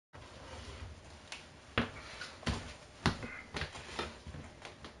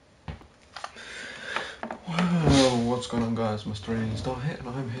What's going on, guys? Mr. Start Hit and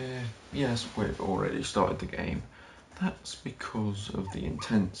I'm here. Yes, we've already started the game. That's because of the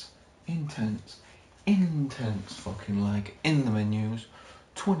intense fucking lag in the menus.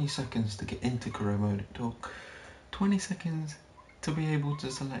 20 seconds to get into career mode it took. 20 seconds to be able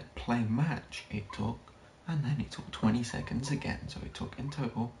to select play match it took. And then it took 20 seconds again. So it took in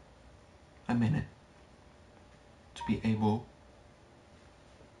total a minute to be able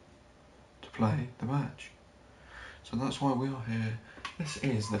to play the match. So that's why we are here. This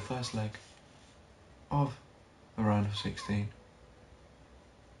is the first leg of the round of 16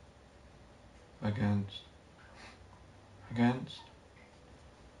 against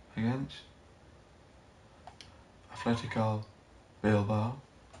Atletico Bilbao.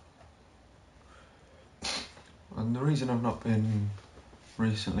 And the reason I've not been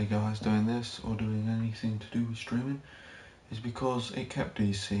recently, guys, doing this or doing anything to do with streaming is because it kept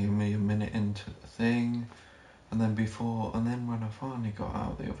seeing me a minute into the thing. And then when I finally got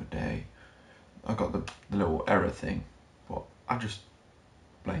out the other day, I got the little error thing, but I just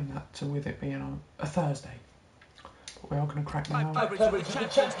blame that to with it being on a Thursday. But we are going to crack now.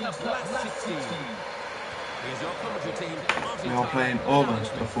 We are playing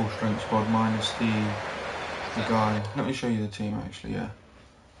almost a full strength squad minus the guy. Let me show you the team actually, yeah.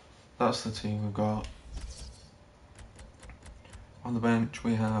 That's the team we've got. On the bench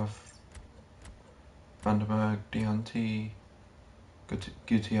we have Vandenberg, Dianti,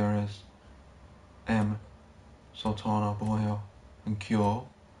 Gutierrez, M, Sultana, Boyle and Cure.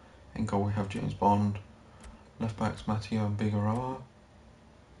 In goal we have James Bond. Left backs Matteo and Bigaroa,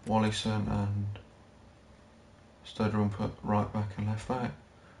 Wallison and Sturgeon put right back and left back.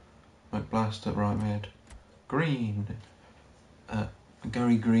 McBlast at right mid. Green,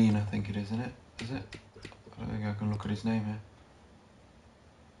 Gary Green I think it is, isn't it? Is it? I don't think I can look at his name here.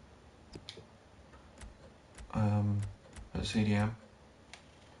 At CDM,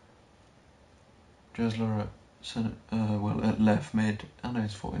 Jesler at left mid. I know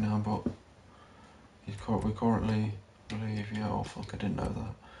he's 49, but we currently believe, yeah, oh fuck, I didn't know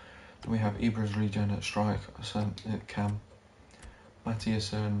that. Then we have Ibras Regen at strike, at Cam.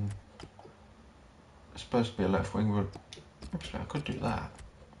 Matthiasson is supposed to be a left wing, but actually I could do that,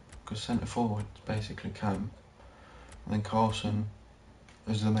 because centre forward is basically Cam. And then Carlson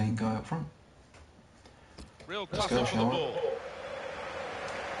is the main guy up front. Let's go, shall we? Well,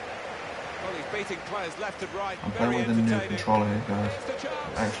 he's beating players left and right. I'm playing with a new controller here, guys. It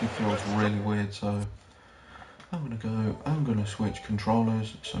actually feels really weird, so I'm gonna switch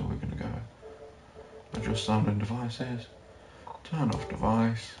controllers. So we're gonna go adjust sound and devices, turn off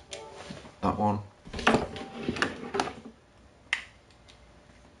device, that one.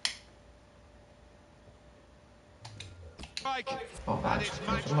 Oh, that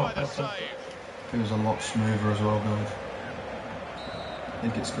feels a lot better. Feels a lot smoother as well, guys. I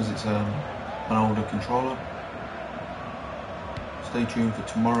think it's because it's an older controller. Stay tuned for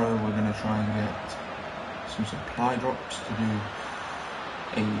tomorrow. We're going to try and get some supply drops to do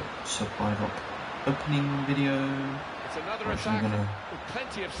a supply drop opening video. We're actually going to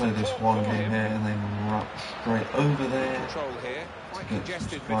play this one game here and then rush straight over there to get some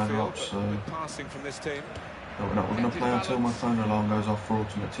supply drops. So no, we're not. We're going to play until my phone alarm goes off for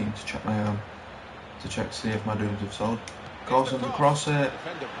Ultimate Team to check my to see if my dudes have sold. Carson's across it.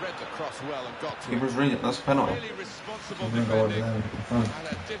 He was reading. That's a penalty. I'm going to go over there with the phone.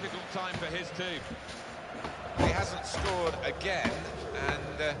 Had a difficult time for his team. He hasn't scored again, and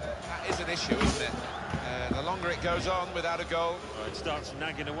that is an issue, isn't it? The longer it goes on without a goal, it starts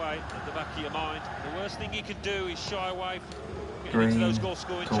nagging away at the back of your mind. The worst thing you can do is shy away from Green into those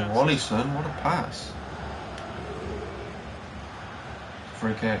goal-scoring to chances. Wallison. What a pass!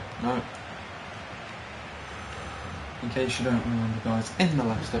 Free kick. No. In case you don't remember, guys, in the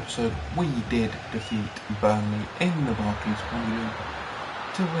last episode we did defeat Burnley in the Barclays Premier League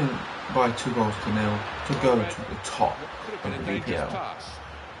to win by 2-0 to go to the top of the BPL.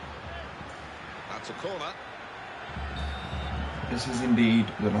 That's a corner. This is indeed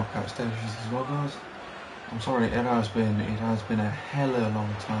the knockout stages as well, guys. I'm sorry, it has been a hella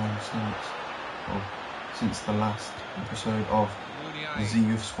long time since the last episode of the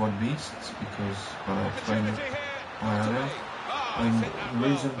Youth Squad Beasts, because I explained it earlier. And the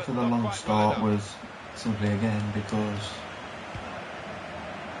reason for the long start was simply again because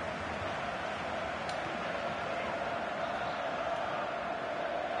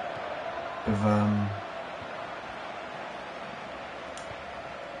of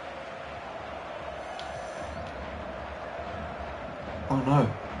oh no.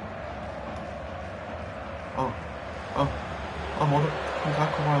 Oh, what a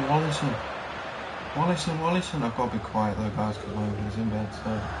tackle by Wallison. Wallison. I've got to be quiet though, guys, because my uncle is in bed.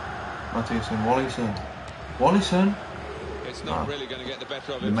 So, Matthiasson, Wallison. It's not really going to get the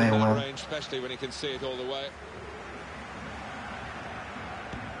better of him from that range, especially when he can see it all the way.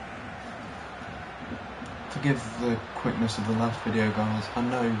 Forgive the quickness of the last video, guys. I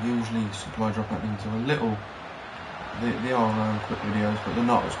know usually supply drop happenings are a little. They are around quick videos, but they're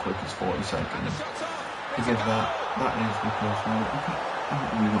not as quick as 40 seconds. Forgive that. That is because I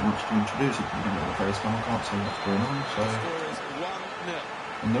haven't really got much to introduce. If you don't know the face cam, I can't see what's going on. So,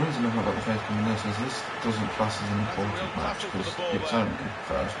 and the reason I've not got the face cam in this is this doesn't class as an important match because it's only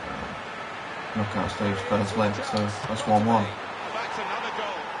first knockout stage, first leg. So that's 1-1. That's another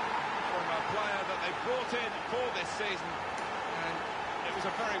goal from a player that they brought in for this season.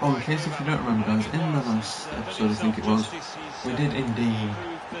 Oh, in case if you don't remember, guys, in the last episode, I think it was, we did indeed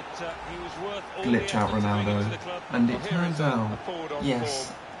glitch out Ronaldo, and it turns out,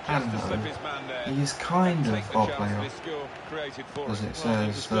 yes and no, he is kind of our player, as it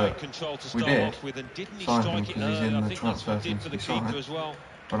says that we did sign him because he's in the transfer thing to be signed,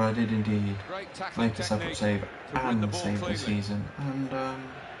 but I did indeed make a separate save and save the season, and,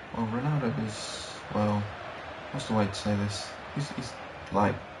 well, Ronaldo is, well, what's the way to say this, he's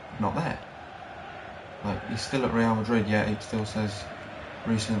like, not there. Like, he's still at Real Madrid, yet it still says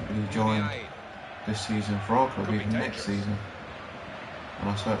recently joined this season for our club, even next season. And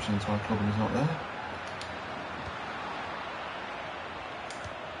I searched the entire club and he's not there.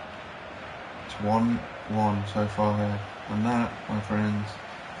 It's 1-1 so far here. And that, my friends,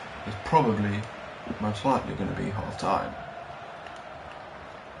 is probably most likely going to be half time.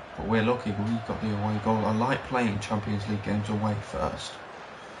 But we're lucky, we got the away goal. I like playing Champions League games away first.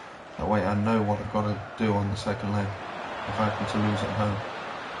 That way I know what I've got to do on the second leg if I happen to lose at home.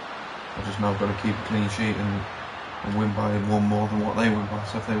 I just know I've got to keep a clean sheet and win by one more than what they win by.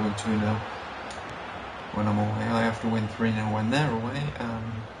 So if they win 2-0 when I'm away, I have to win 3-0 when they're away and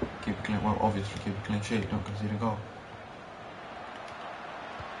keep a clean, well, obviously keep a clean sheet, don't concede a goal.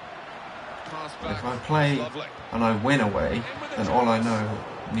 But if I play and I win away, then all I know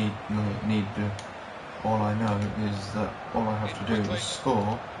all I know is that all I have to do is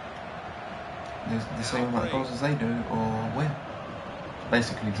score the same amount of goals as they do, or win.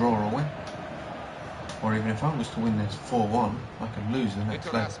 Basically draw or win. Or even if I was to win this 4-1, I could lose the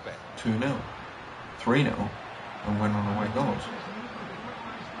next leg 2-0, 3-0, and win on away goals.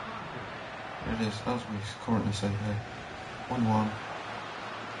 It is, as we currently say here, 1-1.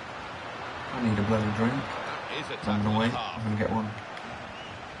 I need a bloody drink. I'm going to wait, I'm going to get one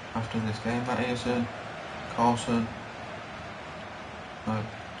after this game. Matthiasson, Carlson. No.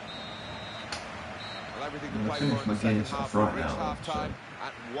 Well, everything I'm to play finish for my in the second game stuff half. right We reach now. half-time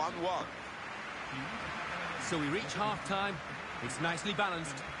at 1-1. So we reach half-time. It's nicely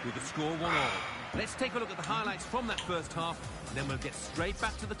balanced with the score 1-1. Let's take a look at the highlights from that first half, and then we'll get straight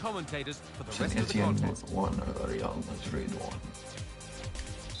back to the commentators for the rest of the contest. 1 early on, 3-1.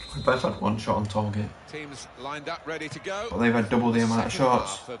 We both had one shot on target. Teams lined up, ready to go. But they've had double the amount of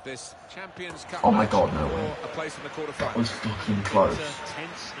shots. Of this Champions Cup Oh my God, no way. a place in the That was fucking close.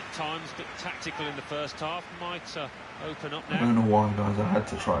 Tense at times, but tactical in the first half. Might open up now. I don't know why, guys. I had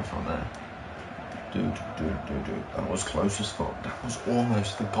to try from there. Dude. That was close as fuck. That was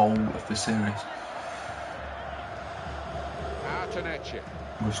almost the goal of the series.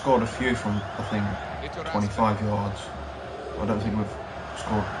 We've scored a few from, I think, 25 yards. I don't think we've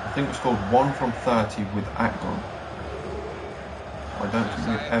scored. I think we've scored one from 30 with Akgon. I don't think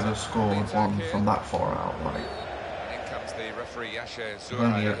we've ever scored one from that far out. Like, in comes the referee we've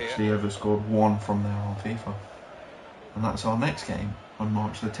only actually ever scored one from there on FIFA. And that's our next game on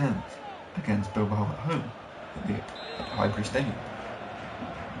March the 10th against Bilbao at home at Highbury Stadium.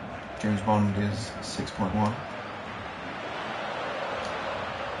 James Bond is 6.1.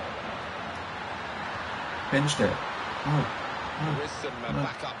 Pinched it. No.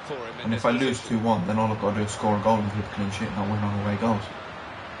 Backup for him. And if I lose 2-1, then all I've got to do is score a goal and keep a clean sheet and I'll win on away goals.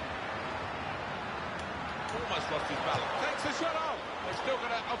 Almost lost his balance. Takes the shot off. They've still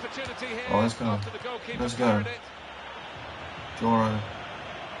got an opportunity here. Oh, let's go. Let's go. Joro.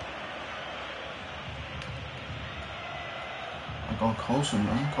 I got Coulson,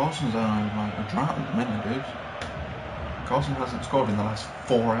 man. Coulson's on like a drought at the minute, dude. Coulson hasn't scored in the last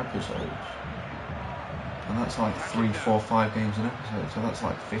 4 episodes. And that's like 3, 4, 5 games an episode, so that's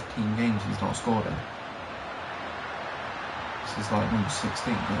like 15 games he's not scored in. This is like number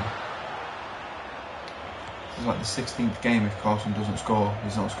 16 now. This is like the 16th game if Carlson doesn't score.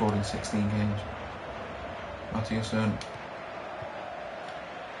 He's not scored in 16 games. Matthiasson.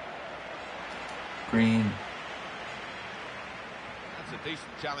 Green. That's a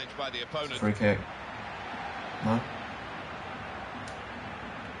decent challenge by the opponent. Free kick. No?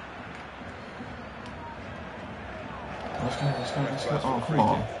 Let's go. Oh, come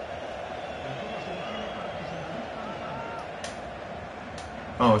on.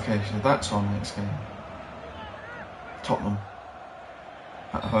 Oh, okay, so that's on next game. Tottenham.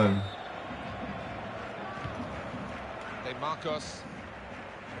 At home. De Marcos.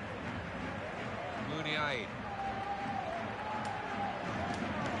 Muniain.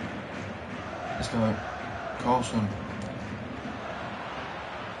 Let's go. Carlson.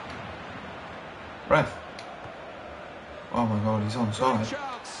 Ref. Oh my god, he's onside.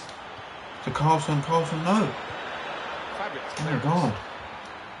 To Carlson, no. Fabulous. Oh my god.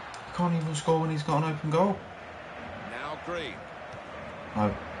 He can't even score when he's got an open goal. Now Green.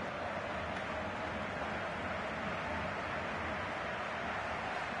 No.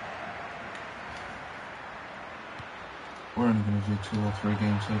 We're only going to do 2 or 3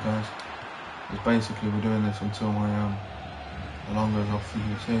 games here, guys. Because basically we're doing this until my Alonga's off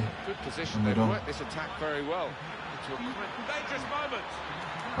the UT. Good position. They've worked this attack very well. Into a dangerous moment.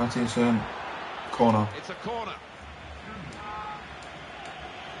 Mattinson, corner. It's a corner.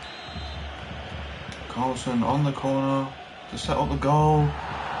 Carlson on the corner to set up the goal.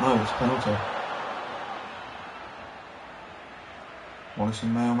 No, it's a penalty.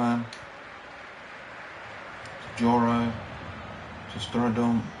 Wallison Mailman. To Joro. To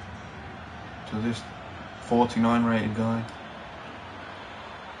Sturadum. To this 49 rated guy.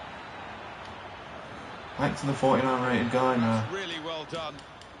 Back to the 49 rated guy now. Really well done.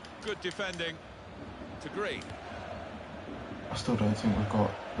 Good defending. To Green. I still don't think we've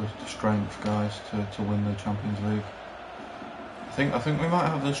got the strength, guys, to win the Champions League. I think we might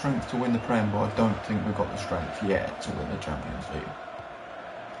have the strength to win the Prem, but I don't think we've got the strength yet to win the Champions League.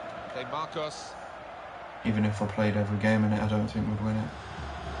 De Marcos. Even if I played every game in it, I don't think we'd win it.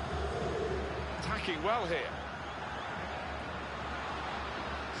 Attacking well here.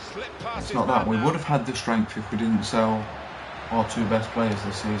 Slip past. It's not that. We would have had the strength if we didn't sell our 2 best players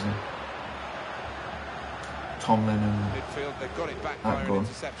this season. Tomlin and midfield, they've got it back by an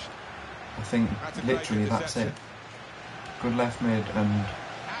interception. I think literally that's it. Good left mid and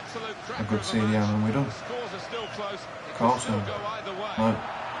a good CDM and we're done. Scores are still close. Carlson. No.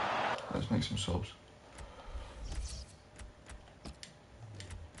 Let's make some subs.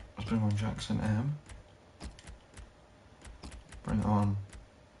 Let's bring on Jackson M. Bring on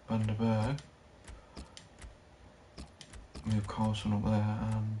Vanderberg. Move Carlson up there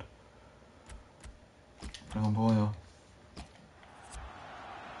and bring on Boyle.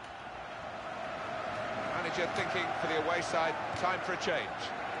 Manager thinking for the away side, time for a change.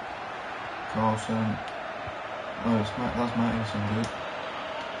 Carlson. Oh, that's Mattinson, dude.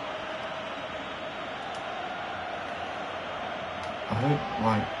 I hope,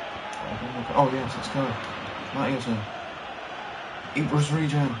 like, oh yes, let's go. Mattinson. Ibra's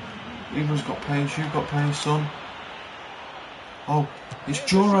regen. Ibra's got pace, you've got pace, son. Oh, it's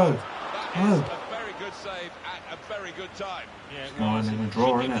Joro. Oh. Good save at a very good time. Yeah, it was. In a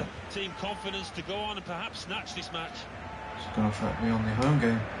draw, isn't it? Team confidence to go on and perhaps snatch this match. It's going to affect me on the home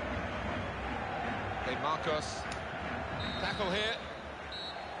game. De Marcos. Tackle here.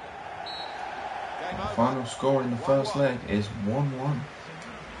 Game over. Final score in the first leg is 1-1.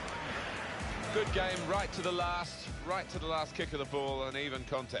 Good game right to the last kick of the ball, an even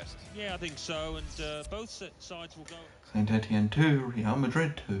contest. Yeah, I think so, and both sides will go. Saint Etienne 2, Real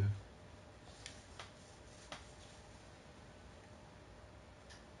Madrid 2.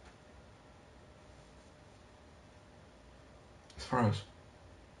 Throws,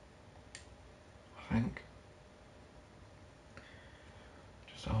 I think.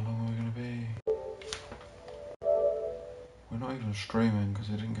 Just how long are we going to be? We're not even streaming because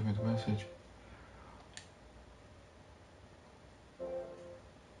they didn't give me the message.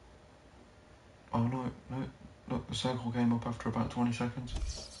 Oh no, look, the circle came up after about 20 seconds.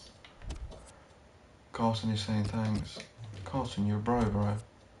 Carlson is saying thanks. Carlson, you're a bro.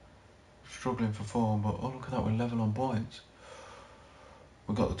 Struggling for form, but oh look at that, we're level on points.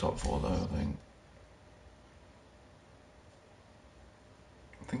 We got the top 4 though, I think.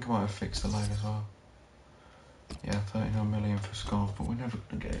 I think I might have fixed the leg as well. Yeah, 39 million for Scarf, but we're never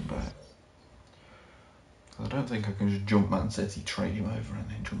going to get him back. I don't think I can just jump Man City, trade him over and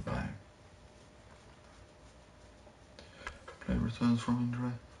then jump back. Player returns from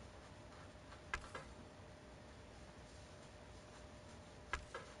injury.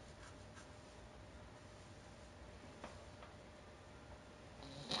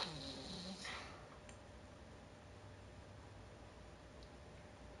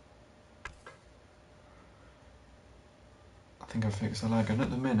 I think I fixed the lag, and at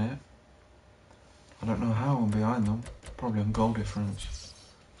the minute I don't know how I'm behind them. Probably on goal difference.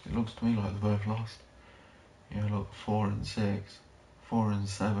 It looks to me like they both lost. Yeah, look, 4 and 6, 4 and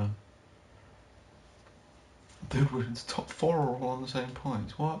 7. Dude, we're in the top 4 are all on the same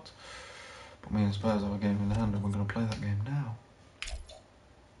points. What? But me and Spurs have a game in hand and we're going to play that game now.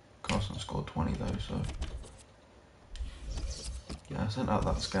 Carson scored 20 though, so... Yeah, I sent out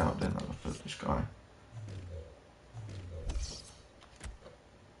that scout, didn't I, for this guy.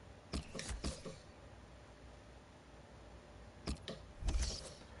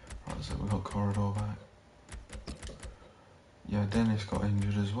 Right, so we got Corridor back. Yeah, Dennis got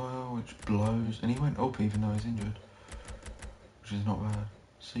injured as well, which blows. And he went up even though he's injured, which is not bad.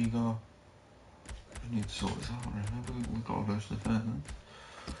 Seagar, we need to sort this out, really. We've got to go to the defence.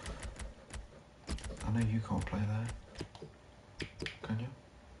 I know you can't play there. Can you?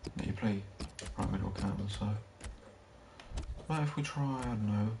 No, you play right middle counter, so... But if we try, I don't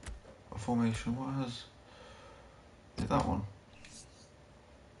know, a formation, what has... Is it that one?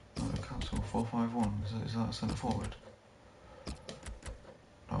 No, cancel, 4-5-1, is that a centre forward?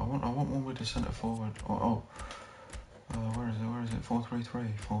 No, I want one with the centre forward. Where is it?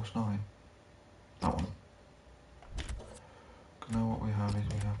 4-3-3, false 9. That one. Because now what we have is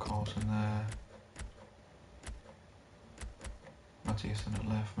we have Carlson there. Matthiasson at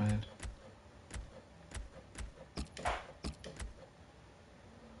left mid.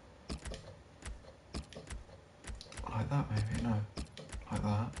 Like that maybe, no. Like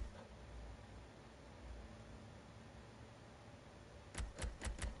that.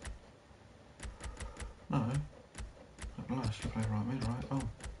 No. At last you play right mid, right? Oh.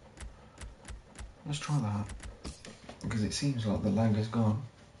 Let's try that. Because it seems like the lag is gone.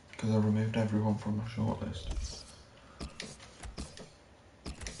 Because I removed everyone from my shortlist.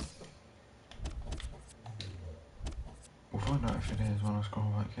 We'll find out if it is when I scroll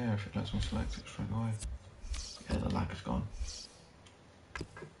back here, if it lets me select it straight away. Yeah, the lag is gone.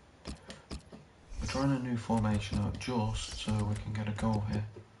 We're trying a new formation out just so we can get a goal here.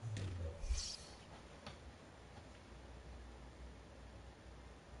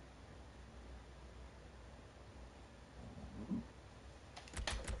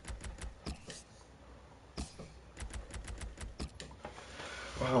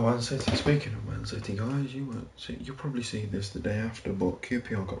 Wow, Man City, speaking of Man City guys, you'll probably see this the day after, but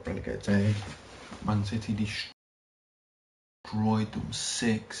QPR got relegated. Man City destroyed them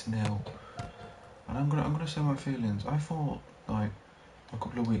 6-0. And I'm gonna say my feelings. I thought like a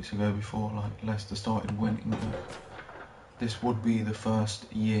couple of weeks ago before like Leicester started winning that this would be the first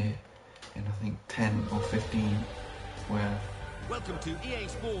year in I think 10 or 15 where Welcome to EA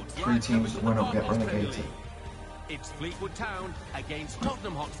Sports 3 teams that went up get relegated. It's Fleetwood Town against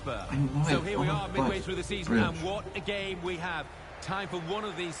Tottenham Hotspur. So here we are midway through the season, and what a game we have. Time for one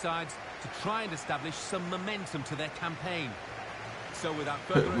of these sides to try and establish some momentum to their campaign. So without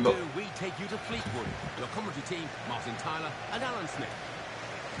further ado, we take you to Fleetwood. Your commentary team, Martin Tyler and Alan Smith.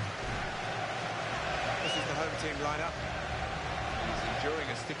 This is the home team lineup. He's enduring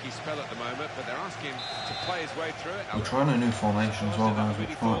a sticky spell at the moment, but they're asking him to play his way through it. We're trying a new formation as well, guys,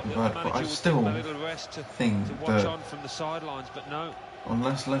 which might be bad, but I still think that from the sidelines, but no.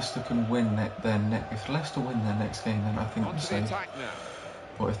 Unless Leicester can win if Leicester win their next game, then I think we're safe.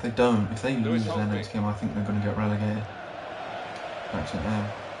 But if they don't, if they lose their next game, I think they're going to get relegated. That's it now.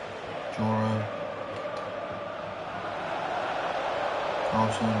 Joro.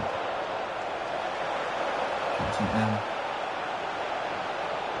 Carlson. Jackson M.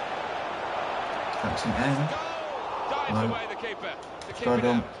 Jackson M. No.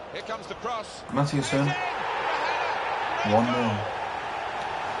 Stardom. Here comes the cross. Matthiasson. 1-0.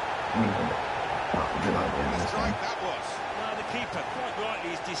 I'm going to go. Well, the keeper, quite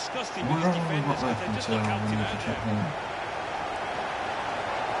rightly, is disgusted with his defenders because they just look out to that.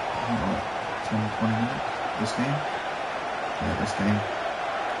 I think like 10-20 minutes. This game? Yeah, this game.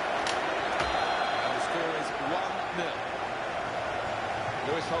 And the score is 1-0.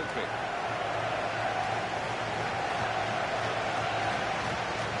 Lewis Holtby.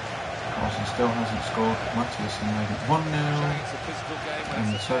 Carlson still hasn't scored. Matthiasson made it 1-0.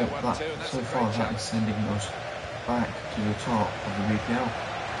 And so far that is sending us back to the top of the BPL.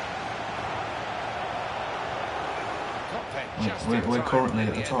 We're currently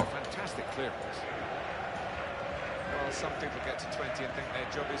at the top. Fantastic clearance. Well, some people get to 20 and think their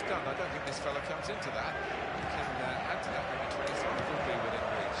job is done. I don't think this fella comes into that. He can add to that. Maybe 25 will be within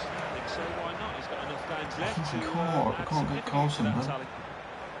reach. I think so. Why not? He's got enough games left. I can't get Carlson, man.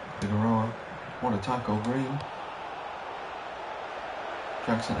 Figueroa. What a tackle, Green.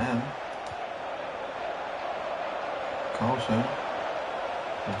 Jackson M. Carlson.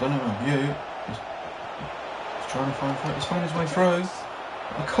 He's done him a view. trying to he's found his way through.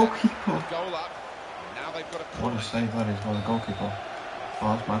 A goalkeeper. Goal up. Now they've got a What corner. a save that is by the goalkeeper.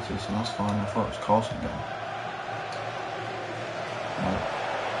 Oh, that's Mattis, and that's fine. I thought it was Carlson again. No.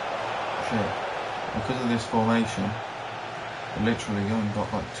 Shit. Because of this formation, I literally only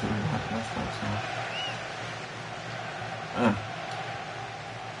got like 2 left backs now.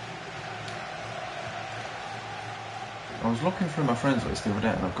 I was looking through my friends list the other day,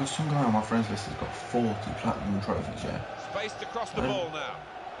 and I've got some guy on my friends list that's got 40 platinum trophies, yeah. Spaced across the ball now.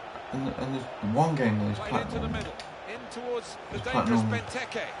 And there's one game that is platinum. In towards the platinum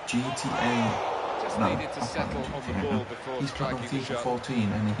Benteke. GTA. Just No, needed to settle on the ball before he's platinum striking the FIFA shot.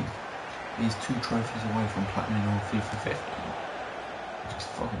 14, and he's 2 trophies away from platinum on FIFA 15. Just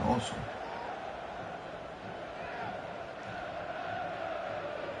fucking awesome.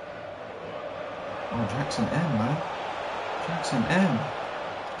 Oh, Jackson M, man. Jackson M.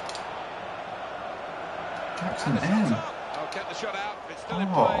 Jackson M. I'll get the shot out. It's still in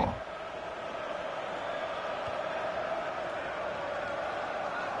play.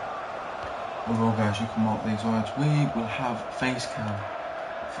 Well, guys, you can mark these words. We will have face cam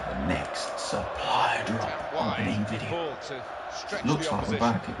for the next supply drop opening video. It looks like we're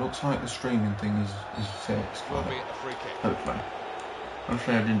back. It looks like the streaming thing is fixed. Will be a free kick. Hopefully.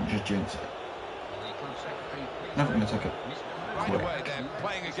 Hopefully I didn't just jinx it. Never gonna take it. Right away then,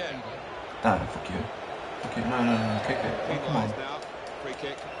 playing again. Damn, fuck you. Fuck it. No, kick it. Oh, come on. Now. Free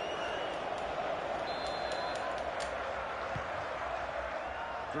kick.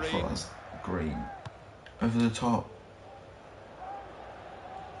 Green. Over the top.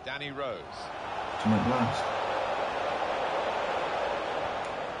 Danny Rose. To make last.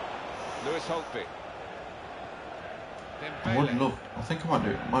 Lewis Holtby. I would love. I think I might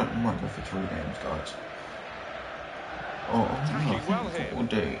do it. Might go for 3 games, guys. Oh, no, I think what we'll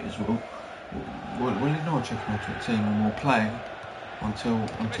do is we'll ignore checking out to a team and we'll play until we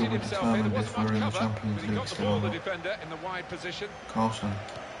determine if we're in the Champions League still or not. Carlson.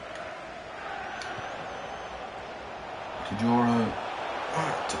 To Joro.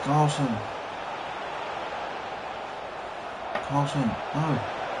 To Carlson. Carlson. No.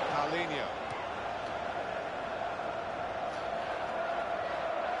 Paulinho.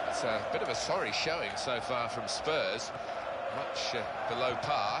 It's a bit of a sorry showing so far from Spurs. Much below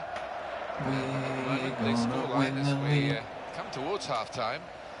par. They scoreline as we come towards half-time,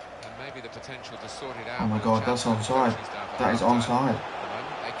 and maybe the potential to sort it out. Oh my God, that's onside. That is onside.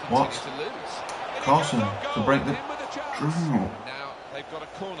 What? Carlson to break the drew. Now they've got a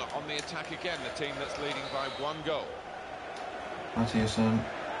corner on the attack again. The team that's leading by 1 goal. Mattiasson.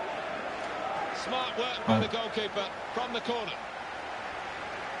 Smart work by the goalkeeper from the corner.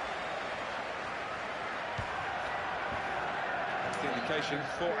 The indication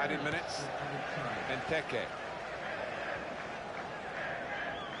 4 added minutes. Benteke.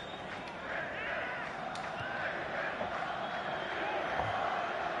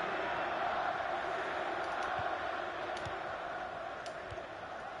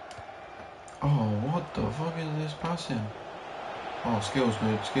 Oh, what the fuck is this passing? Oh, skills,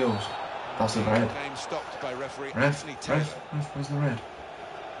 dude, skills. That's a red. Game stopped by referee Ref, where's the red?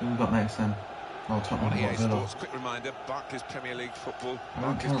 Who we got next then? Oh, Tottenham got Villa. Sports, quick reminder, Barker's Premier League football, I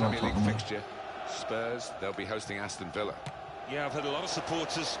don't Barker's care about Premier League Tottenham. fixture. Spurs, they'll be hosting Aston Villa. Yeah, I've had a lot of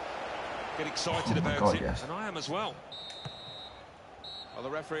supporters get excited Oh my about God, it, yes. and I am as well. Well, the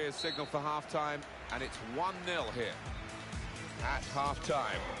referee has signalled for half-time, and it's 1-0 here. At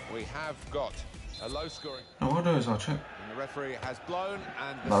half-time, we have got a low-scoring... No, what I'll do is I'll check. And the referee has blown,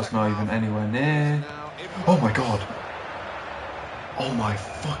 and the That's not even anywhere near. Oh my God. Oh my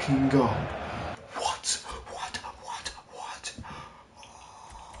fucking God. What?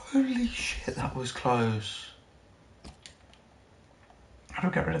 Holy shit, that was close. How do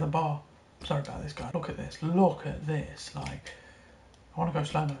I get rid of the bar? Sorry about this, guy. Look at this. Look at this. Like, I want to go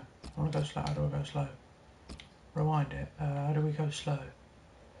slow now. I want to go slow. How do I go slow? Rewind it. How do we go slow?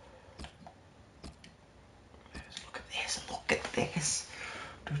 Look at this. Look at this.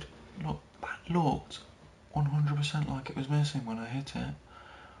 Dude, look. That looked 100% like it was missing when I hit it.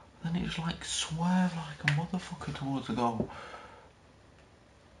 Then it just like swerved like a motherfucker towards the goal.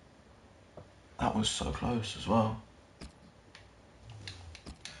 That was so close as well.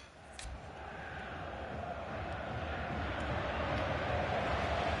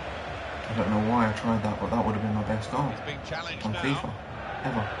 I don't know why I tried that, but that would have been my best goal He's being challenged on now. FIFA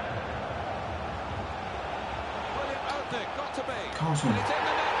ever. Got to be. Carlson. And it's in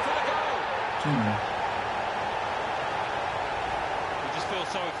the net for the goal. 2-0. You just feel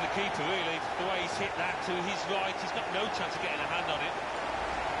sorry for the keeper, really. The way he's hit that to his right, he's got no chance of getting a hand on it.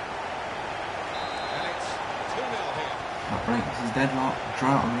 And it's 2-1 here. That breaks his deadlock.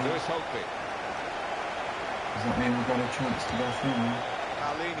 Drought on me. Lewis Holtby. Does that mean we've got a chance to go through now?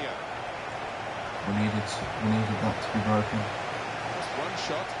 Paulinho. We needed that to be broken. Just one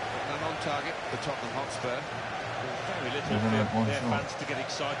shot, but none on target for Tottenham Hotspur. Very little for their fans to get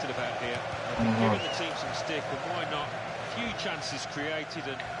excited about here. They've given the team some stick, and why not? Few chances created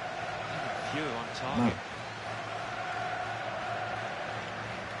and few on target. No.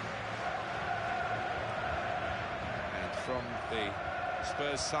 And from the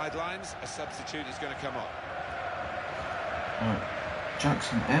Spurs sidelines, a substitute is going to come on. Right.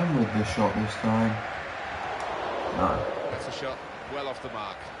 Jackson M with the shot this time. No. That's a shot well off the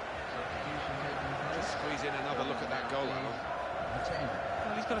mark. Just squeeze in another look at that goal, Alan.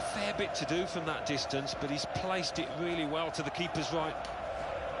 Well, he's got a fair bit to do from that distance, but he's placed it really well to the keeper's right.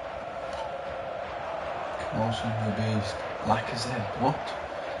 Also the beast. Lacazette. What?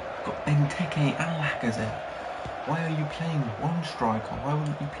 Got Benteke and Lacazette. Why are you playing one striker? Why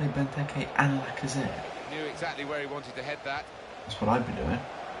wouldn't you play Benteke and Lacazette? Knew exactly where he wanted to head that. That's what I'd be doing.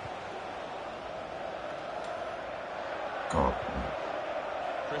 God.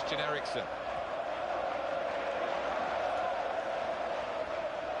 Christian Eriksen.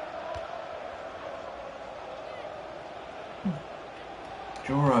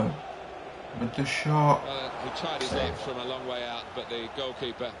 Joro with the shot. He tried his luck from a long way out, but the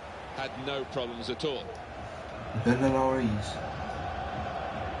goalkeeper had no problems at all. Villalores.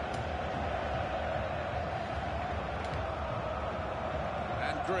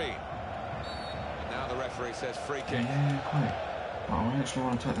 And Green. And now the referee says free kick. Yeah, quick. Oh, I actually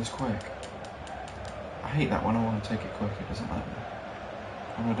want to take this quick. I hate that when I want to take it quick, it doesn't let me.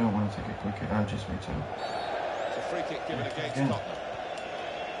 When I don't want to take it quick, it urges me to. It's a free kick given against Tottenham.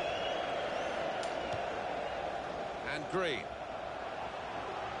 And Green.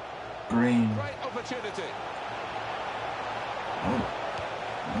 Green. Great opportunity. Oh.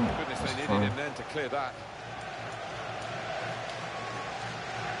 Oh, Goodness, they needed fine. him then to clear that.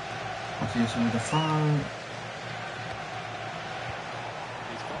 Mathias with the throw.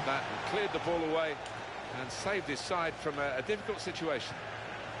 He's got that and cleared the ball away and saved his side from a difficult situation.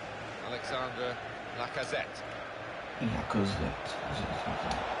 Alexander Lacazette. Lacazette.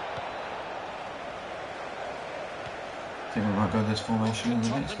 I think we might go this formation in the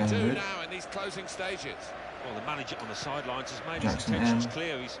next game, dude. Now in these closing stages. Well, the manager on the sidelines has made Jackson his intentions M.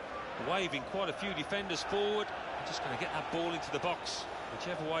 clear. He's waving quite a few defenders forward. Just going to get that ball into the box,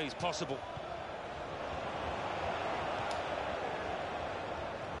 whichever way is possible.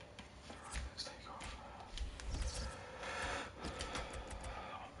 Let's take off.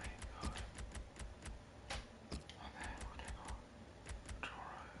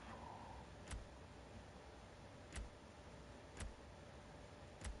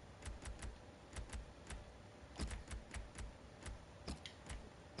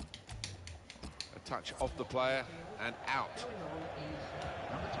 Touch off the player and out.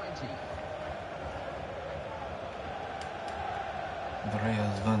 Number 20.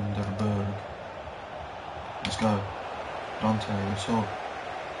 Andreas van der Berg. Let's go. Dante, let's go.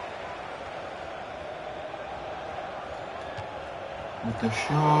 With the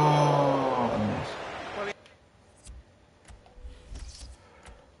shot. And miss.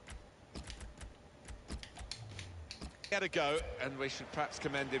 He had a go, and we should perhaps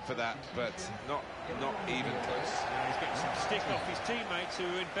commend him for that, but not even close. He's getting some stick off his teammates who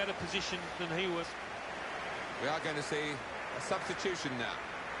are in better position than he was. We are going to see a substitution now.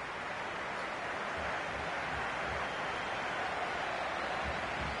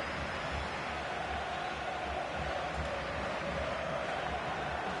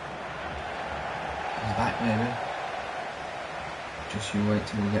 He's back, baby. Just you wait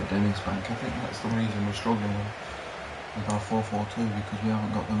till we get Dennis back. I think that's the reason we're struggling with our 4-4-2, because we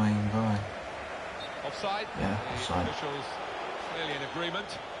haven't got the main guy. Offside? Yeah, the offside. Officials clearly in agreement.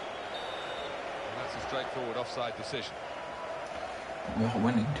 And that's a straightforward offside decision. We are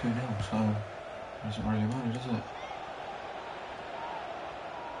winning 2-0, so it doesn't really matter, does it?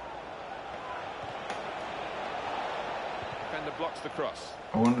 Defender blocks the cross.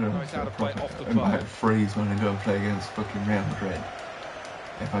 I wonder Knows if how to play off the it might fly. freeze when I go and play against fucking Real Madrid.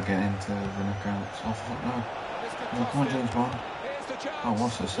 If I get into the knockouts. Oh, fuck no. No, come on, James Bond. Here's the chance. Oh,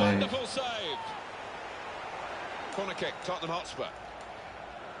 what's the save? Wonderful save. Corner kick, Tottenham Hotspur.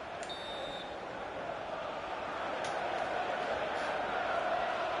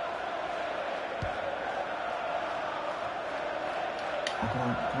 Oh, come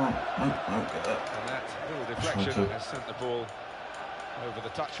on, come on. No, get that. And that little deflection has sent the ball over the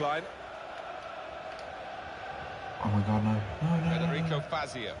touchline. Oh my god, no. No, no, no, Federico no.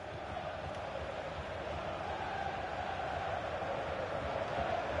 Fazio.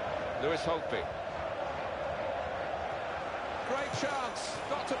 Lewis Holtby. Great chance,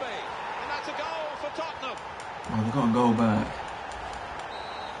 got to be. And that's a goal for Tottenham. Well, they've got a goal back.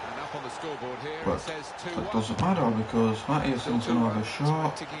 And up on the scoreboard here, But it says 2-1. that doesn't matter because Mattison's going to have a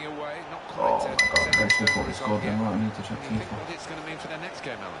shot. Ticking away, not quite. Oh my god, I guess we thought we scored then, right? I need to check FIFA. What it's going to mean for their next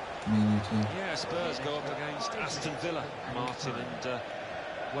game, Alan? Me and you too. Yeah, Spurs go up against Aston Villa, Martin, and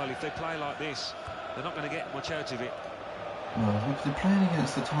well, if they play like this, they're not going to get much out of it. No, they're playing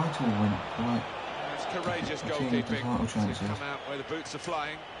against the title win. Like, It's courageous goalkeeping to come out where the boots are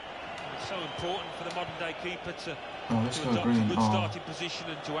flying. It's so important for the modern-day keeper to let's to go adopt green. a good starting position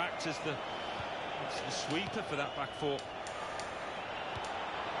and to act as the sweeper for that back four.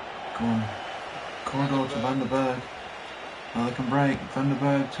 Go on. Corridor to Van der Berg. Now they can break. Van der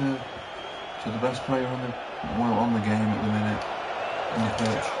Berg to the best player on the game at the minute. On the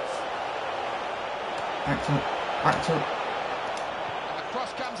pitch. Backed up. And the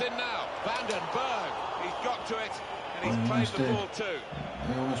cross comes in now. Van den Berg. He's got to it. And he's played the ball too.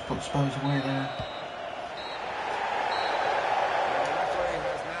 They almost put Spurs away there. The referee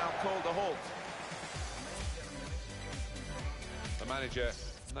has now called a halt. The manager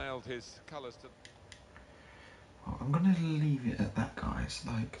nailed his colours to... Well, I'm going to leave it at that, guys.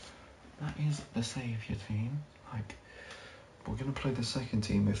 Like, that is the saviour team. Like, we're going to play the second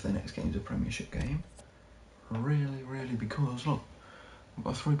team if the next game's a Premiership game. Really, because, look, we've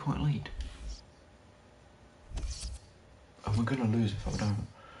got a 3-point lead. And we're going to lose if I don't.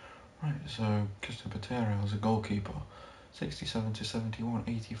 Right, so, Cristian Patera is a goalkeeper. 67 to 71,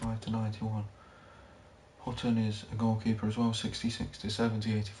 85 to 91. Hutton is a goalkeeper as well, 66 to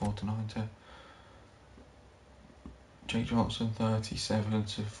 70, 84 to 90. Jake Johnson, 37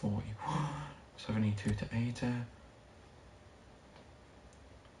 to 40, 72 to 80.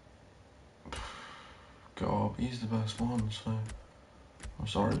 God, he's the best one, so I'm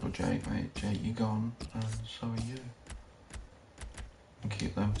sorry, but Jake, mate, Jake, you're gone, and so are you. And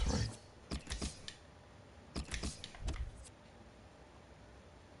keep them 3.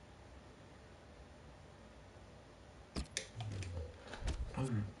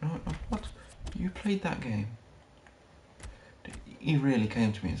 No, what? You played that game? He really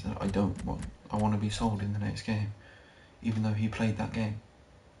came to me and said, I want to be sold in the next game, even though he played that game.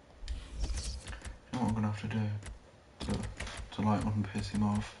 You know what I'm going to have to do to like unpiss him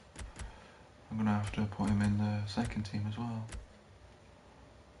off? I'm going to have to put him in the second team as well.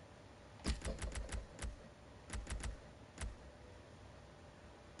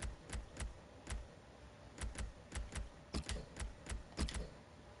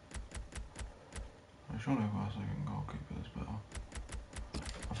 Surely I've got a second goalkeeper that's better.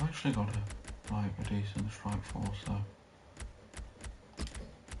 I've actually got a decent strike force, so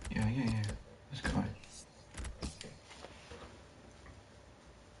yeah, this guy.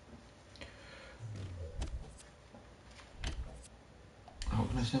 We're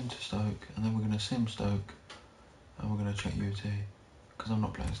going to sim to Stoke, and then we're going to sim Stoke, and we're going to check UT, because I'm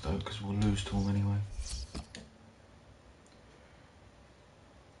not playing Stoke, because we'll lose to them anyway.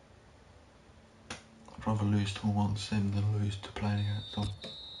 I'd rather lose to one sim than lose to playing against them.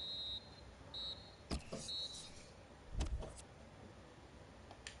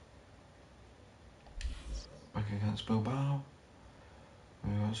 Back against Bilbao.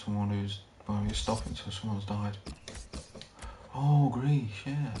 We've got someone who's stopping, so someone's died. Oh, Greece,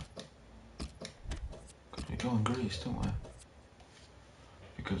 yeah. Because we go in Greece, don't we?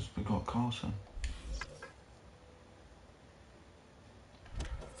 Because we got Carlson.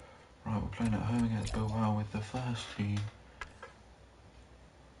 Right, we're playing at home against Bilbao with the first team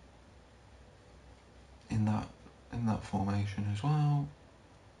in that formation as well.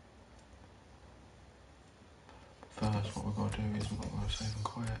 First, what we've got to do is we've got to go save and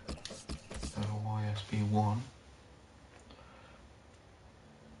quit. Over YSB 1,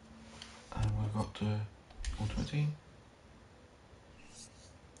 and we've got to Ultimate Team.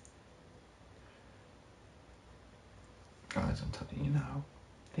 Guys, I'm telling you now.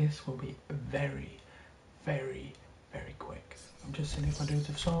 This will be very quick. I'm just seeing if my dudes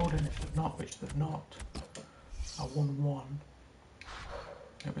have sold, and if they've not, which they've not. I won 1.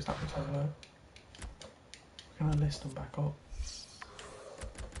 It was that much over. We're going to list them back up.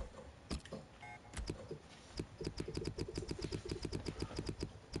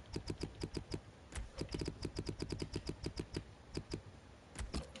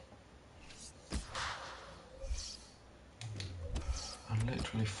 And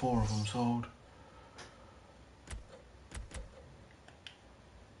literally 4 of them sold.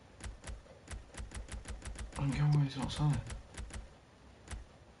 I don't get why he's not selling.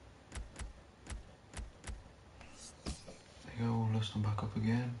 There you go, we'll list them back up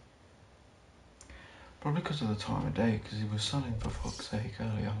again. Probably because of the time of day, because he was selling for fuck's sake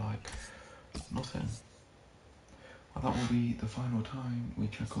earlier, like, nothing. Well, that will be the final time we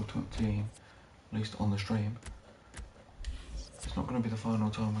check our top team, at least on the stream. It's not going to be the final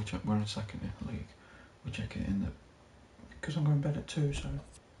time we check, we're in second in the league. We check it in the, because I'm going to bed at 2, so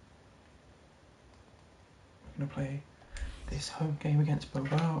we're going to play this home game against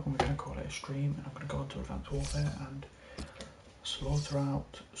Bilbao, and we're going to call it a stream, and I'm going to go on to Advanced Warfare and slaughter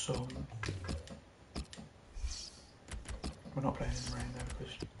out some. We're not playing in the rain though,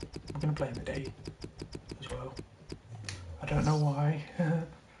 because we're going to play in the day as well. I don't know why.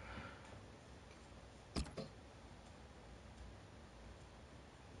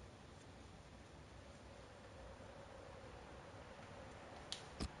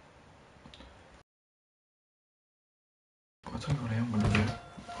 I'll tell you what I am going to do.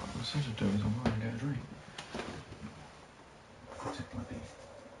 What I said to do is I'm going to get a drink. I'll take my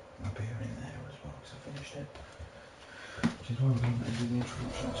beer in there as well, because I finished it. Which is why we're going to do the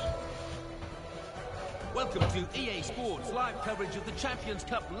introductions. Welcome to EA Sports live coverage of the Champions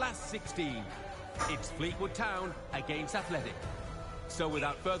Cup last 16. It's Fleetwood Town against Athletic. So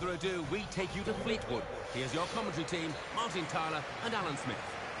without further ado, we take you to Fleetwood. Here's your commentary team, Martin Tyler and Alan Smith.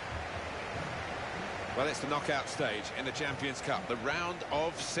 Well, it's the knockout stage in the Champions Cup, the round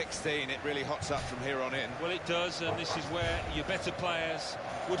of 16. It really hots up from here on in. Well, it does, and this is where your better players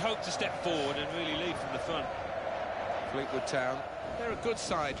would hope to step forward and really lead from the front. Fleetwood Town, they're a good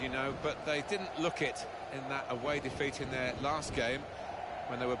side, you know, but they didn't look it in that away defeat in their last game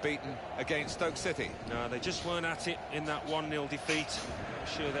when they were beaten against Stoke City. No, they just weren't at it in that 1-0 defeat. I'm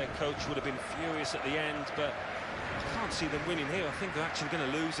sure their coach would have been furious at the end, but I can't see them winning here. I think they're actually going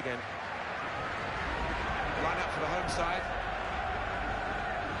to lose again. Line up for the home side.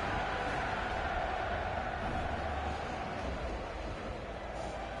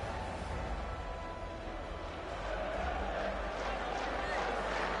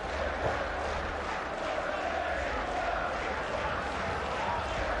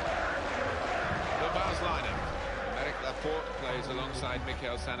 Plays alongside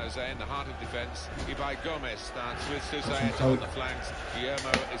Mikel San Jose in the heart of defence. Ibai Gomez starts with Susaeta on the flanks. Guillermo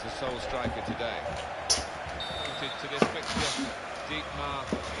is the sole striker today. Pointed to this fixture, Dietmar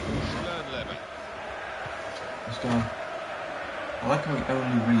Schleunleber. This guy. I like how he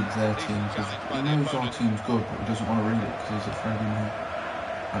only reads their team, because he knows our team's good, but he doesn't want to read it because he's afraid he might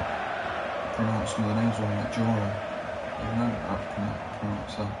pronounce some of the names wrong, like Jora. Even though I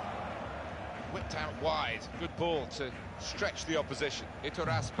pronounce that. Whipped out wide, good ball to stretch the opposition.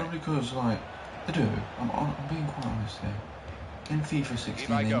 Iturraspe. Probably because, like, they do. I'm being quite honest here. In FIFA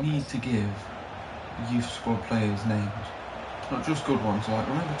 16, they need to give youth squad players names, not just good ones. Like,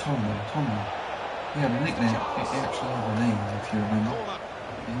 remember Tommy? He had a nickname. He actually had a name, if you remember.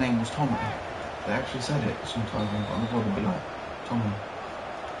 His name was Tommy. They actually said it sometimes on the vlog, would be like Tommy.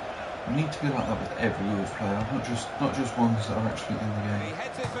 We need to be like that with every youth player, not just ones that are actually in the game. He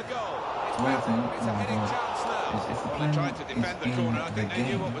heads it for goal. The way I think, oh my God, is if the player is in the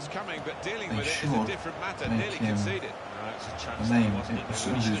game, they should make him a name as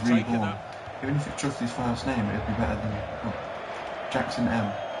soon as he's reborn. Even if it's just his first name, it'd be better than Jackson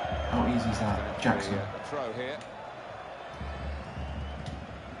M. How easy is that? Jackson. Throw here.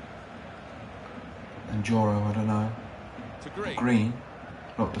 And Joro, I don't know. To Green. Green.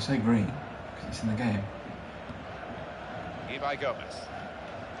 Look, they say Green because it's in the game. Ibai Gomez.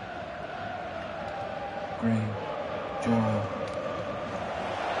 Green. Joro.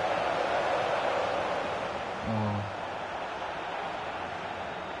 Oh.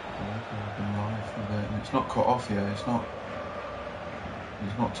 I've been live for a bit. And it's not cut off yet. It's not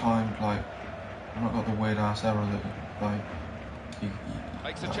timed, like, I've not got the weird ass error that, like,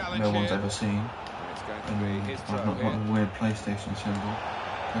 no one's ever seen. It's going to be his I've not got the weird PlayStation symbol,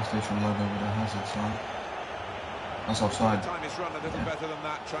 PlayStation logo with a hazard sign. That's offside. Time is run a little better than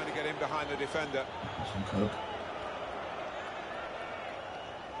that, trying to get in behind the defender. Some coke.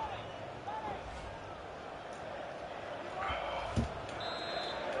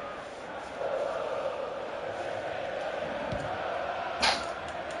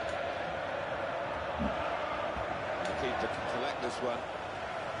 One.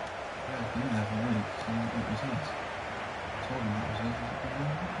 Yeah, I've been there already, so it was his. I told him it was his.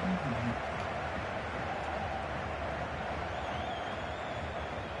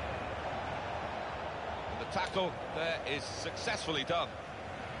 The tackle there is successfully done.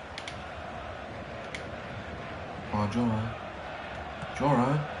 Oh,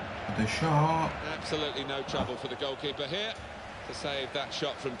 Joro, with the shot. Absolutely no trouble for the goalkeeper here to save that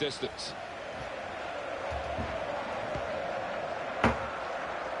shot from distance.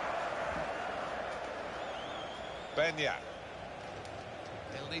 Pena.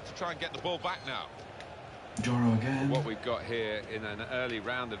 They'll need to try and get the ball back now. Joro again. What we've got here in an early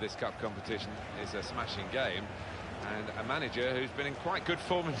round of this cup competition is a smashing game, and a manager who's been in quite good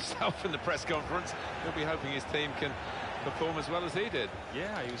form himself in the press conference. He'll be hoping his team can perform as well as he did.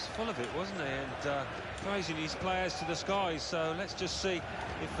 Yeah, he was full of it, wasn't he? And praising his players to the skies. So let's just see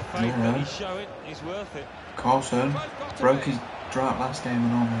if the faith that he's showing is worth it. Carlson broke his drought last game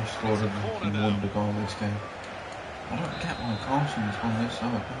and almost scored and won the goal this game. I don't get why Carlson's on this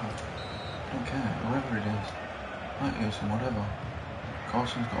side. I don't care, whoever it is. Matthews and whatever.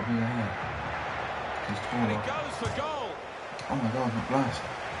 Carlson's got to be ahead. He's taller. He goes for goal. Oh my god, McBlast.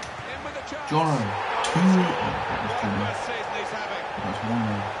 In with a chance. Joro, 2-0. That was 2-0. Best season he's having. That's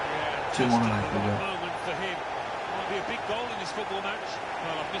 1-0. 2-1 I think. Moment for him. Might be a big goal in this football match.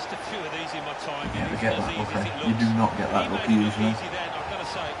 Well, I've missed a few of these in my time. Yeah, they get that look. You do not get that look usually.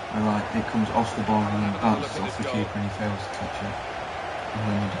 And like, it comes off the ball and then bounces off the keeper and he fails to catch it. And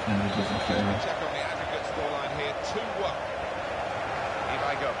then the defender doesn't clear it. Check on the aggregate scoreline here, 2-1.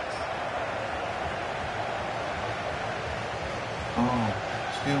 Ibai Gomez. Oh,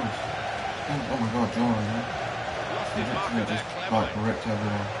 skills. Oh my god, Joro, man. Lost his marker there, Just cleverly. like ripped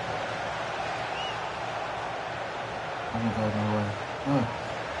everywhere. Oh my god, no way. No.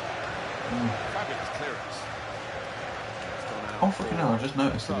 Fabulous clearance. Oh fucking hell, I just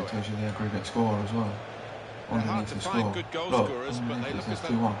noticed that it tells you the aggregate score as well. They're hard Underneath to the find score. good goal Look, scorers, but they underneath look it as says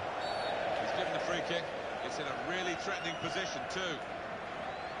though 2-1. he's given the free kick. It's in a really threatening position too.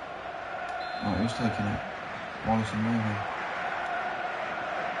 No, who's taking it? Wallace and Mooney.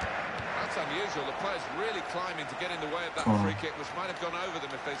 That's unusual. The players really climbing to get in the way of that free kick, which might have gone over them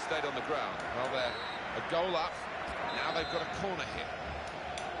if they stayed on the ground. Well, they're a goal up. Now they've got a corner here.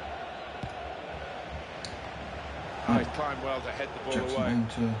 Oh, he's climbed well to head the ball Chips away. it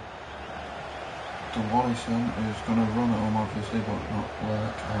into Wallison, who's going to run at him obviously, but not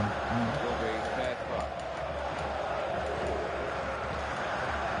work. Will be fair play.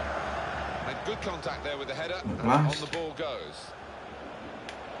 Made good contact there with the header. And Last. on the ball goes.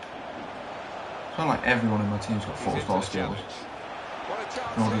 It's not like everyone in my team's got He's into 4-star the skills. challenge. What a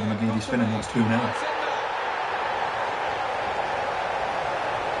chance Not even here. McGeady spinning, that's 2-0. It's in there.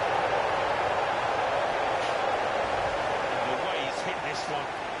 The way he's hit this one,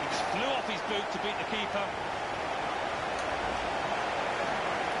 he flew off his boot to beat the keeper.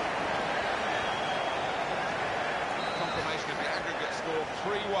 Confirmation of the aggregate score,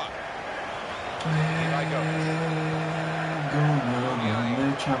 3-1. We're gonna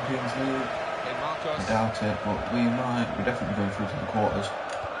win the Champions League. In I Marcos. doubt it, but we're definitely going through to the quarters.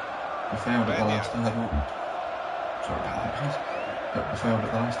 We failed at the last hurdle. Sorry about that, but we failed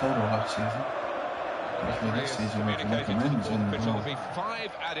at the last hurdle last season. Hopefully this season we can make amends and Which will be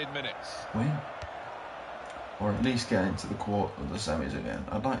 5 added minutes. win. Or at least get into the the semis again.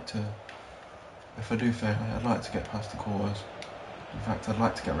 I'd like to, if I do fail, I'd like to get past the quarters. In fact, I'd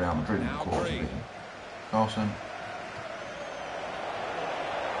like to get Real Madrid in the quarters. Really. Carlson.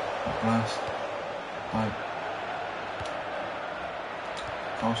 Blast. Pipe.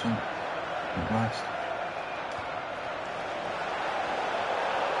 Carlson. Blast.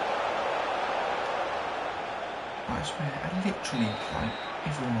 I swear, I literally, like,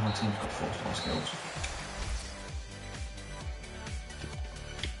 everyone on my team's got 4-star skills.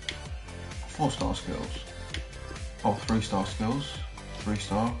 4-star skills. Oh, 3-star skills.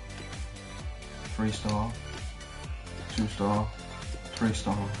 3-star. 3-star. 2-star.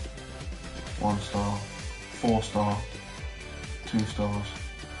 3-star. 1-star. 4-star. 2 stars.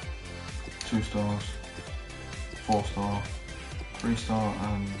 2 stars. 4-star. 3-star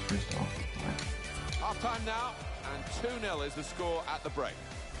and 3-star. Right. Half-time now, and 2-0 is the score at the break.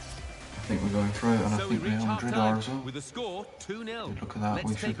 I think we're going through, and So I we think reach Real Madrid are half-time as well. with the score 2-0. Look at that, we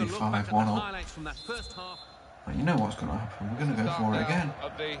Let's should take be a look back at the 5-1 up. highlights from that first half. Right, you know what's going to happen, we're going to go Start for it now again.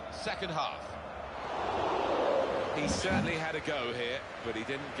 of the second half. He certainly had a go here, but he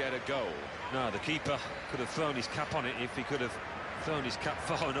didn't get a goal. No, the keeper could have thrown his cap on it if he could have thrown his cap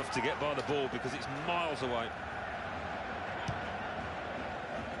far enough to get by the ball, because it's miles away.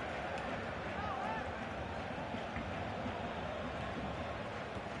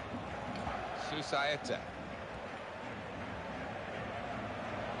 Susaeta.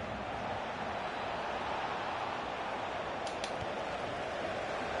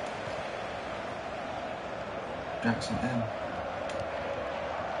 Jackson in.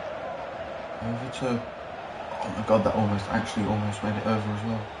 Over to... Oh my god, that actually almost made it over as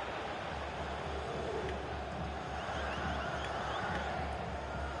well.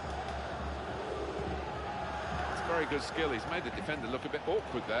 It's very good skill. He's made the defender look a bit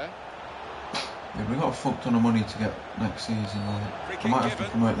awkward there. Yeah, we got a fuck ton of money to get next season. Like, I might have to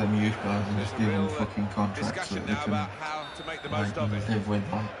promote them youth guys and just give them fucking contracts so that they can like, live with,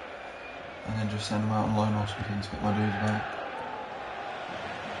 like, and then just send them out on loan or something to get my dudes back.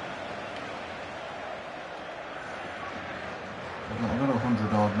 I've got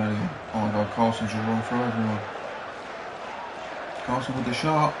 100-yard million. Oh my god, Carlson's just run through everyone. Carlson with the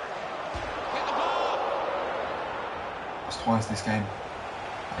shot. It's twice this game.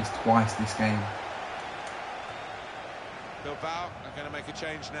 It's twice this game. Bilbao are going to make a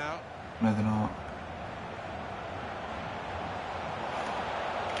change now. No, they're not.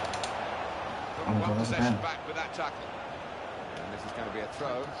 Oh my god, that's a pen. Back with that tackle. And this is going to be a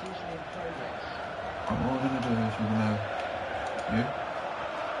throw. What we're going to do is we're going to... You?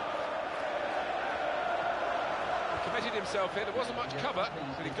 He committed himself here. There wasn't much cover,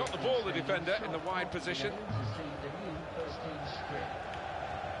 but he got the ball, the defender, in the wide position.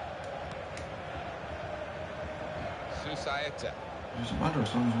 Susaeta. It doesn't matter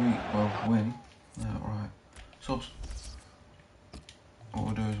as long as we, win. Yeah, right. Subs. What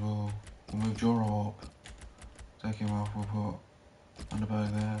we'll do is we'll move Joro up. Take him off, we'll put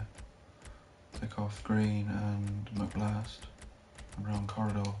Vanderberg there. Take off Green and McBlast. And round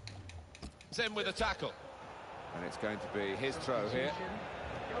corridor. It's in with a tackle. And it's going to be his throw here.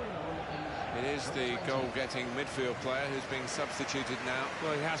 It is the goal-getting midfield player who's being substituted now.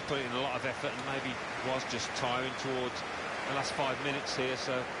 Well, he has put in a lot of effort and maybe was just tiring towards the last 5 minutes here,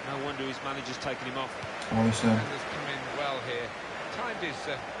 so no wonder his manager's taken him off. Morrison. Defender's come in well here. Timed his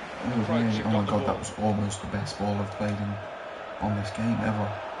approach. Oh my god, that was almost the best ball I've played on this game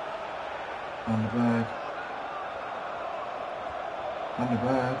ever. Vanderberg.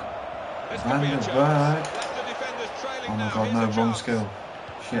 Vanderberg. Oh my god, no, wrong skill.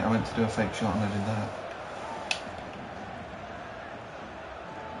 Shit, I went to do a fake shot and I did that.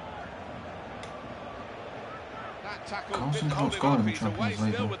 Carlson can't score in the Champions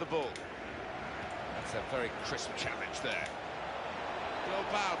League. That's a very crisp challenge there.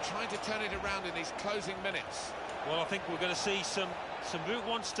 Bilbao trying to turn it around in these closing minutes. Well, I think we're going to see some Route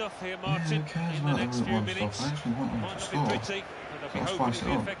 1 stuff here, Martin, yeah, in the next few minutes. I actually want them to score. Pretty, but they'll be hoping to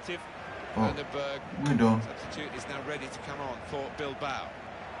be effective. But we're done. Substitute is now ready to come on for Bilbao.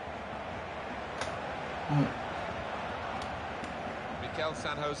 Mikel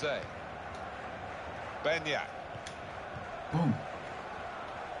San Jose. Benya. Boom.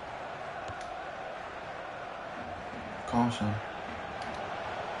 Carlson.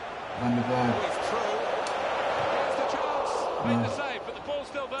 Vanderberg. Oh, he's through. It's the chance. Made the save, but the ball's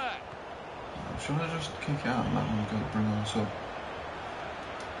still there. Should I just kick it out and let them go bring on sub?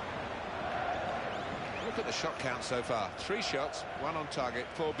 Look at the shot count so far. 3 shots, 1 on target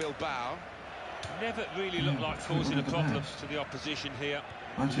for Bilbao. Never really looked like causing a problem to the opposition here.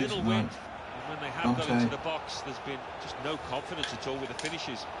 Little width, and when they have got into the box, there's been just no confidence at all with the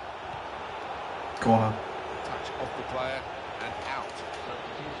finishes. Go on. Touch off the player and out.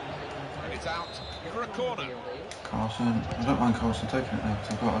 It's out for a corner. Carlson, I don't mind Carlson taking it now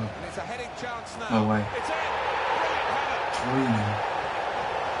because I've got a... And it's a heading chance now. No way. It's in. 3 now.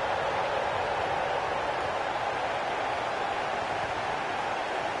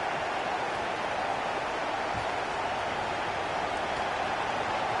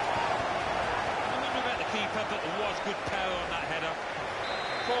 But there was good power on that header.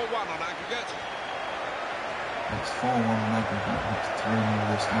 4-1 on aggregate. It's 4-1 on aggregate. It's 3-0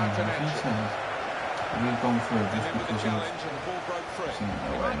 this game. If he says we've gone through just because of...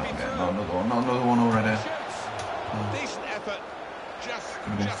 Not another one already. Decent effort. Just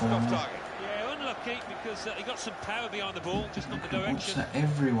off target. Yeah, unlucky because he got some power behind the ball, just not the direction. Upset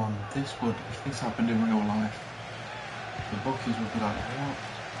everyone. This would, if this happened in real life, the bookies would be like, what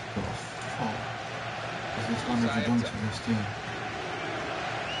the fuck? Because this one has done to this team.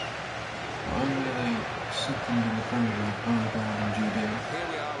 Not only are they second in the Premier League, only behind on GB. Here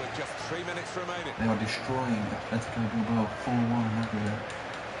we are with just 3 minutes remaining. They are destroying Atletico Bilbao 4-1 in aggregate.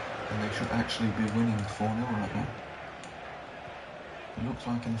 And they should actually be winning 4-0 right now. It looks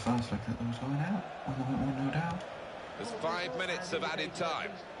like in the first leg that they was going out. And they went 1-0 down. There's 5 minutes of added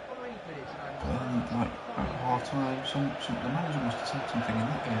time. But then, like, at half time, the manager must have said something in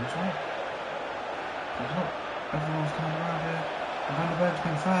that game as well. Because look, everyone's coming around here. And Vanderberg's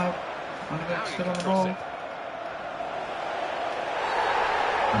been fouled. Vanderberg's still on the ball.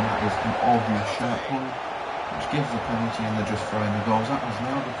 And that is an obvious sharp point, which gives the penalty and they're just throwing the goals at us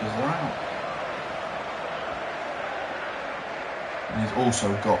now because they're out. And he's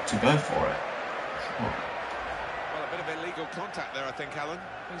also got to go for it. Sure. Well, a bit of illegal contact there, I think, Alan.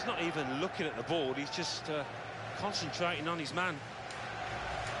 He's not even looking at the ball, he's just concentrating on his man.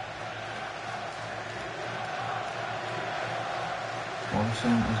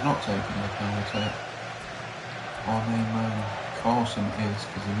 Watson is not taking the penalty. Our name Carlson is,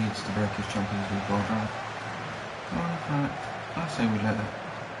 because he needs to break his Champions League goal drought. I say we let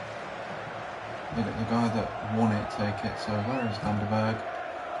the guy that won it take it. So where is Vandenberg?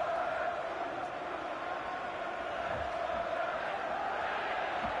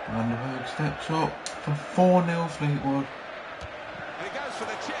 Vandenberg steps up for 4-0 Fleetwood. And he goes for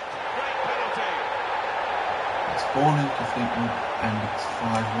the chip. Great penalty. It's 4-0 to Fleetwood and it's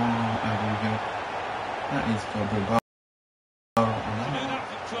 5-1 aggregate. That is got a big goal. To do that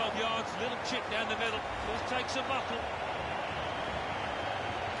from 12 yards, little chip down the middle. Just takes a buckle.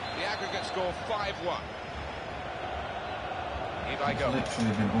 The aggregate score 5-1. Here I go. It's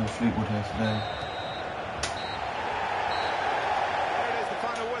literally been all Fleetwood here today. There it is, the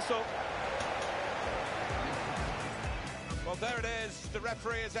final whistle. Well, there it is. The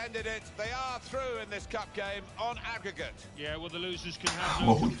referee has ended it. They are through in this cup game on aggregate. Yeah, well, the losers can have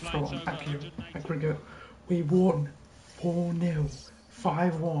no complaints over aggregate. We won 4-0,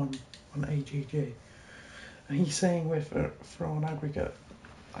 5-1 on AGG. And he's saying we're for on aggregate.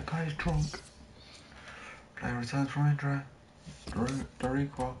 That guy is drunk. Player returns from injury.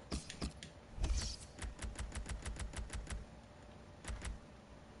 Doriqua.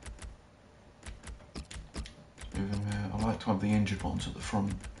 Move him here. I like to have the injured ones at the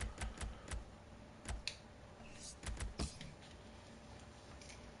front.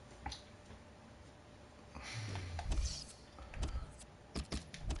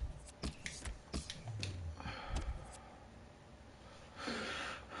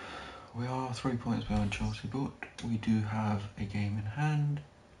 We are 3 points behind Chelsea, but we do have a game in hand.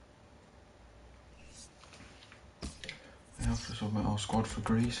 We have to submit our squad for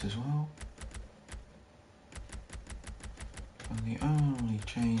Greece as well. And the only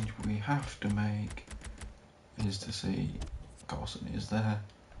change we have to make is to see Carlson is there.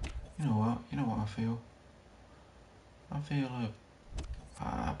 You know what I feel? I feel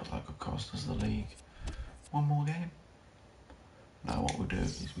but that could cost us the league. One more game. Now what we'll do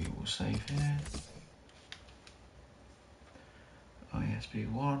is we will save here. YSB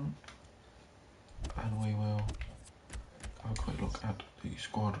 1. And we will have a quick look at the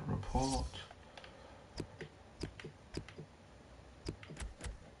squad report.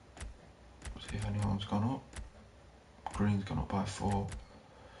 See if anyone's gone up. Green's gone up by 4.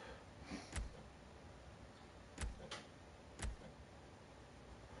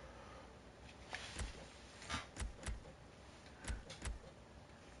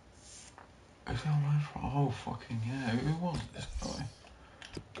 Is he online for? Oh fucking yeah! Who was this guy?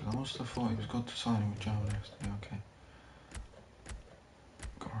 Because I must have thought he was good to sign him with Germany yesterday. Okay.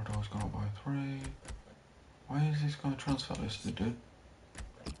 Corridor's gone up by 3. Why is this guy transfer listed, dude?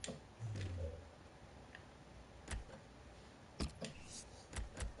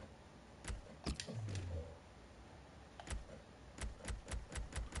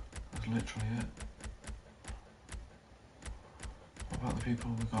 That's literally it. What about the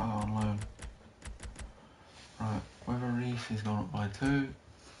people we got out on loan? Right, Weather Reese has gone up by 2.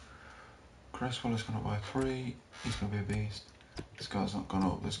 Cresswell has gone up by 3. He's going to be a beast. This guy's not gone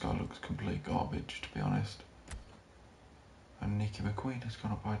up. This guy looks complete garbage, to be honest. And Nicky McQueen has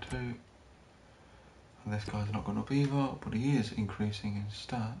gone up by 2. And this guy's not gone up either, but he is increasing in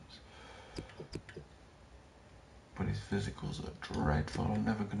stats. But his physicals are dreadful. I'm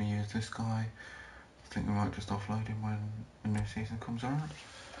never going to use this guy. I think we might just offload him when the new season comes around.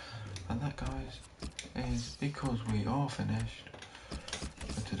 And that, guys, is because we are finished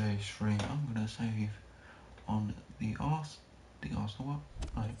for today's stream. I'm going to save on the Arsenal,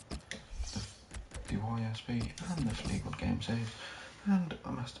 no, the YSB and the Fleetwood game save, and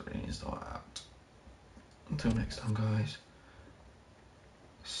a mastering is not out. Until next time, guys,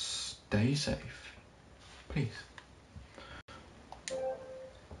 stay safe. Peace.